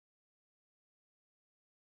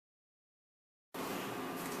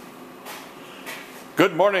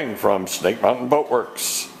Good morning from Snake Mountain Boat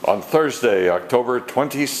Works on Thursday, October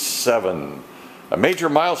 27. A major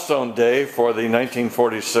milestone day for the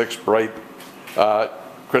 1946 Bright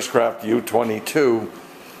Chris-Craft U22.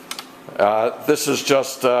 This is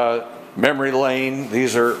just memory lane.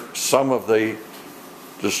 These are some of the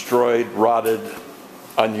destroyed, rotted,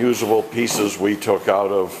 unusable pieces we took out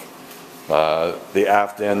of the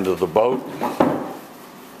aft end of the boat.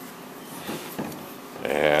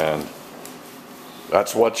 And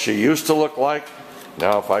that's what she used to look like.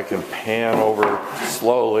 Now if I can pan over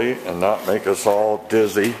slowly and not make us all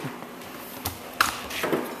dizzy.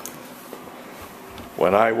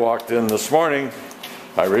 When I walked in this morning,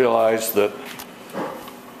 I realized that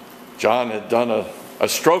John had done a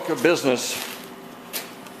stroke of business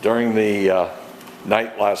during the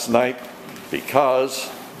night last night, because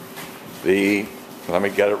let me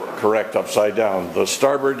get it correct upside down, the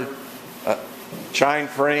starboard chine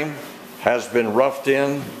frame has been roughed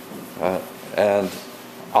in, and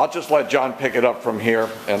I'll just let John pick it up from here.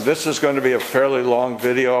 And this is going to be a fairly long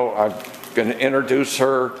video. I'm going to introduce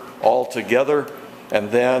her all together,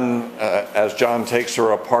 and then as John takes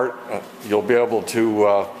her apart, you'll be able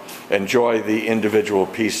to enjoy the individual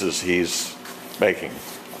pieces he's making.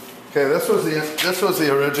 Okay, this was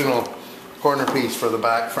the original corner piece for the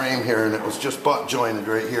back frame here, and it was just butt jointed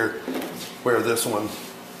right here where this one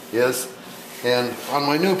is. And on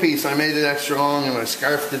my new piece, I made it extra long and I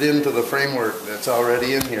scarfed it into the framework that's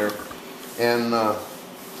already in here. And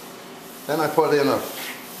then I put in a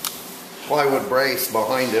plywood brace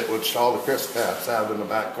behind it, which all the crisp caps have in the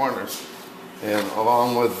back corners. And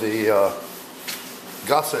along with the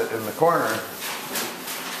gusset in the corner,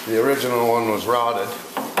 the original one was rotted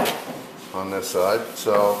on this side.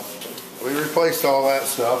 So we replaced all that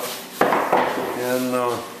stuff. And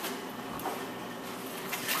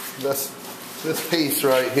this piece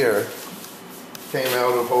right here came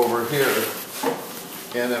out of over here,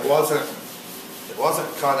 and it wasn't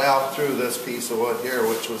cut out through this piece of wood here,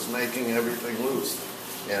 which was making everything loose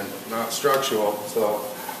and not structural. So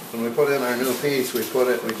when we put in our new piece, we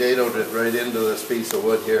dadoed it right into this piece of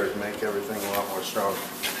wood here to make everything a lot more strong.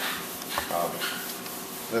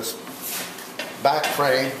 This back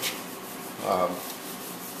frame,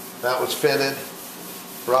 that was fitted,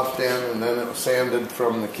 roughed in, and then it was sanded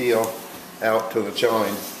from the keel out to the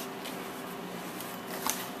chine.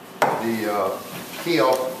 The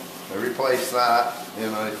keel, I replaced that,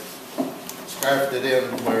 and I scarfed it in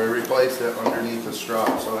where I replaced it underneath the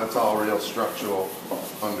strut, so that's all real structural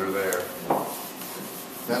under there.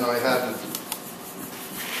 Then I had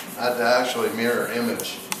to actually mirror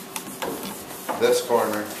image this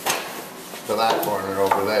corner to that corner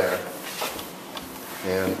over there,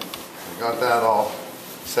 and I got that all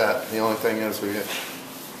set. The only thing is we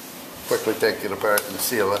quickly take it apart and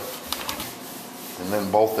seal it, and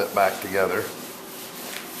then bolt it back together.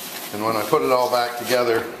 And when I put it all back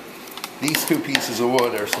together, these two pieces of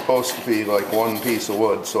wood are supposed to be like one piece of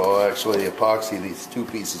wood, so I'll actually epoxy these two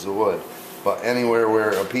pieces of wood. But anywhere where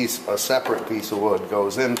a separate piece of wood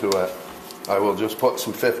goes into it, I will just put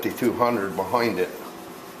some 5200 behind it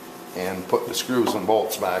and put the screws and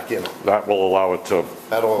bolts back in it. That will allow it to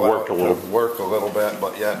work a little bit,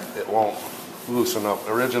 but yet it won't loosen up.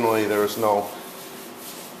 Originally there was no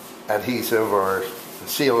adhesive or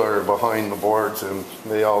sealer behind the boards, and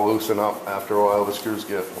they all loosen up after a while. The screws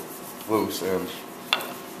get loose and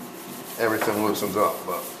everything loosens up,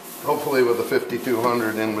 but hopefully with the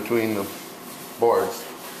 5200 in between the boards,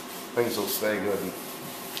 things will stay good and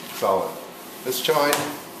solid. This chine,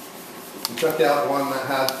 we took out one that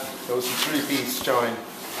had, it was a 3-piece chine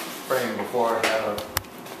frame before. It had a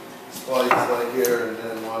splice like here and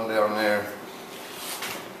then one down there.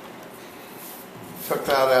 Took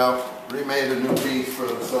that out, remade a new piece for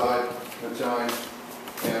the side, the chine,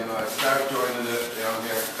 and I scarf jointed it down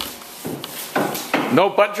here. No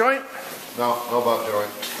butt joint? No butt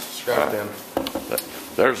joint. Scarfed in.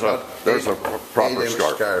 There's a proper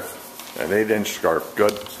scarf. An 8-inch scarf.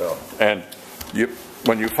 Good. So. And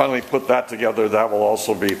when you finally put that together, that will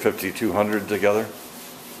also be 5200 together?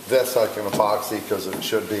 This I can epoxy because it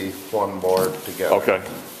should be one board together. Okay.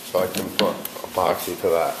 So I can put epoxy to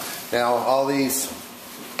that. Now all these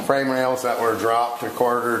frame rails that were dropped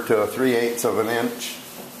 1/4 to 3/8 of an inch,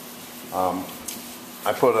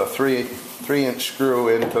 I put a 3-inch screw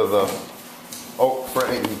into the oak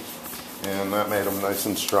frame, and that made them nice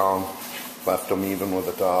and strong. Left them even with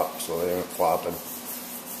the top so they aren't flopping.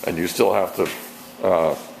 And you still have to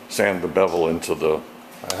sand the bevel into the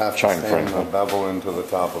I have chine to frame. sand the bevel into the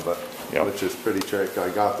top of it, yep. Which is pretty tricky. I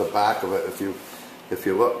got the back of it. If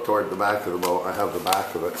you look toward the back of the boat, I have the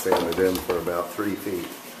back of it sanded in for about 3 feet.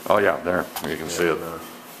 Oh yeah, there, you can see it.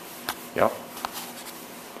 Yep.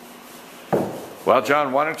 Well,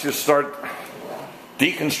 John, why don't you start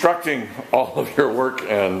deconstructing all of your work,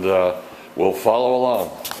 and we'll follow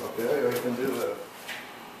along. Okay, I can do that.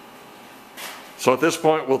 So at this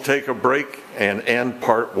point, we'll take a break and end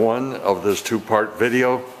part 1 of this 2-part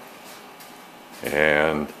video.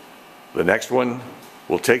 And the next one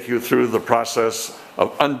will take you through the process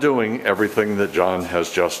of undoing everything that John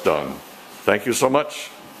has just done. Thank you so much.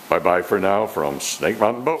 Bye-bye for now from Snake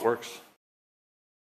Mountain Boat Works.